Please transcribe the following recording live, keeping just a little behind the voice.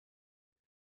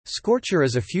Scorcher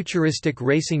is a futuristic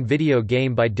racing video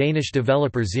game by Danish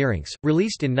developer Xirinx,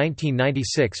 released in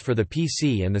 1996 for the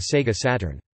PC and the Sega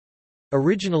Saturn.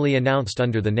 Originally announced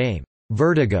under the name,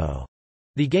 Vertigo,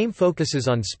 the game focuses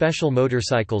on special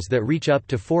motorcycles that reach up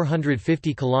to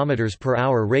 450 km per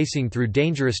hour racing through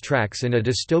dangerous tracks in a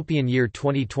dystopian year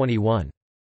 2021.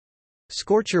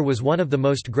 Scorcher was one of the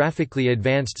most graphically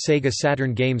advanced Sega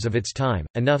Saturn games of its time,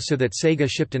 enough so that Sega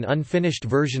shipped an unfinished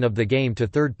version of the game to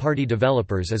third-party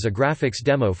developers as a graphics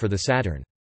demo for the Saturn.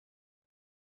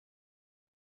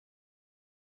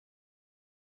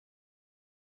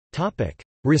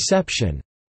 Reception.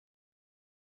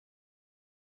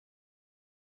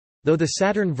 Though the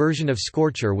Saturn version of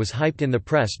Scorcher was hyped in the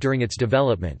press during its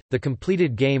development, the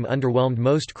completed game underwhelmed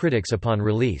most critics upon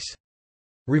release.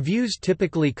 Reviews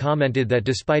typically commented that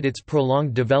despite its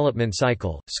prolonged development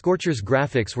cycle, Scorcher's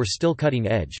graphics were still cutting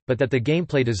edge, but that the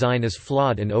gameplay design is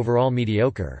flawed and overall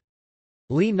mediocre.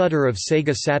 Lee Nutter of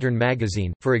Sega Saturn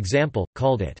magazine, for example,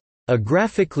 called it a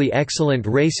graphically excellent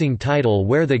racing title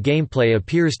where the gameplay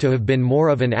appears to have been more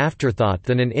of an afterthought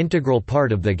than an integral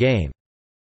part of the game.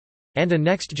 And a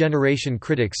next-generation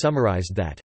critic summarized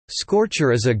that,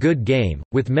 "Scorcher is a good game,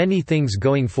 with many things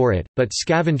going for it, but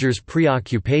Scavenger's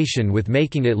preoccupation with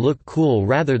making it look cool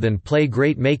rather than play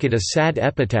great make it a sad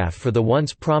epitaph for the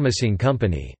once promising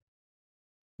company."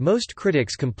 Most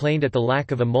critics complained at the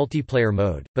lack of a multiplayer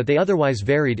mode, but they otherwise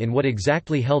varied in what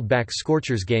exactly held back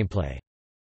Scorcher's gameplay.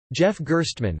 Jeff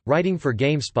Gerstmann, writing for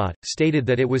GameSpot, stated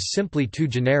that it was simply too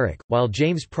generic, while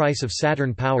James Price of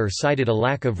Saturn Power cited a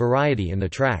lack of variety in the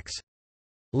tracks.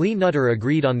 Lee Nutter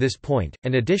agreed on this point,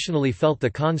 and additionally felt the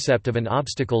concept of an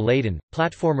obstacle-laden,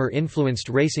 platformer-influenced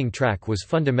racing track was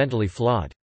fundamentally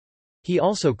flawed. He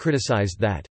also criticized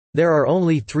that, "there are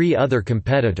only 3 other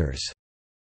competitors."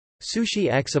 Sushi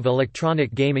X of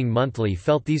Electronic Gaming Monthly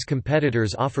felt these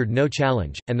competitors offered no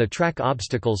challenge, and the track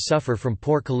obstacles suffer from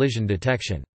poor collision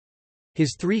detection.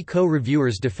 His 3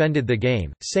 co-reviewers defended the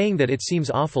game, saying that it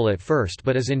seems awful at first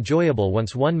but is enjoyable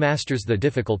once one masters the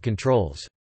difficult controls.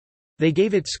 They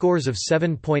gave it scores of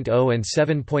 7.0 and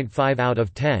 7.5 out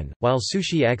of 10, while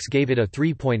Sushi X gave it a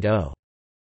 3.0.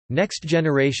 Next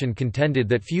Generation contended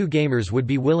that few gamers would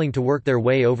be willing to work their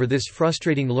way over this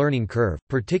frustrating learning curve,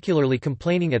 particularly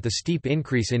complaining at the steep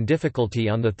increase in difficulty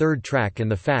on the third track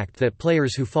and the fact that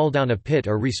players who fall down a pit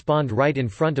or respawn right in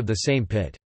front of the same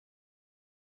pit.